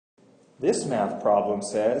This math problem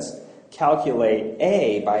says, calculate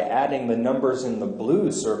A by adding the numbers in the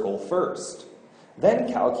blue circle first.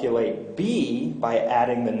 Then calculate B by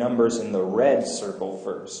adding the numbers in the red circle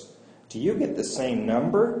first. Do you get the same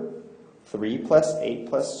number? 3 plus 8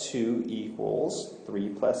 plus 2 equals 3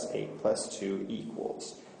 plus 8 plus 2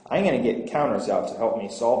 equals. I'm going to get counters out to help me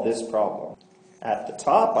solve this problem. At the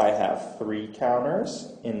top I have 3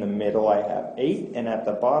 counters, in the middle I have 8, and at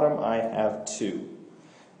the bottom I have 2.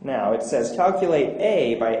 Now it says calculate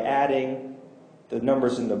A by adding the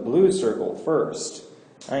numbers in the blue circle first.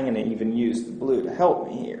 I'm going to even use the blue to help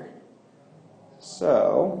me here.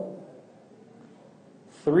 So,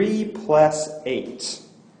 3 plus 8.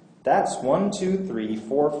 That's 1, 2, 3,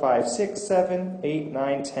 4, 5, 6, 7, 8,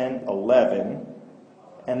 9, 10, 11.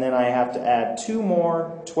 And then I have to add 2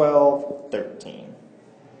 more, 12, 13.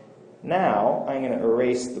 Now, I'm going to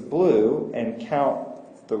erase the blue and count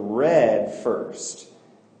the red first.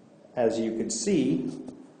 As you can see,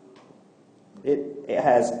 it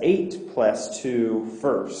has 8 plus 2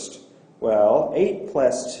 first. Well, 8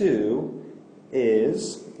 plus 2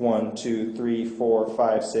 is 1, 2, 3, 4,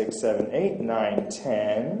 5, 6, 7, 8, 9,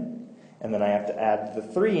 10. And then I have to add the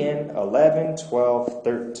 3 in, 11, 12,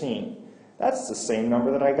 13. That's the same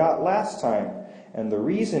number that I got last time. And the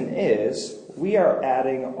reason is we are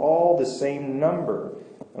adding all the same number.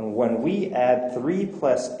 And when we add 3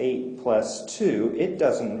 plus 8 plus 2, it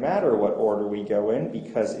doesn't matter what order we go in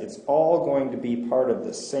because it's all going to be part of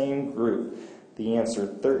the same group. The answer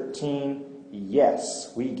 13,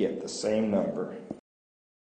 yes, we get the same number.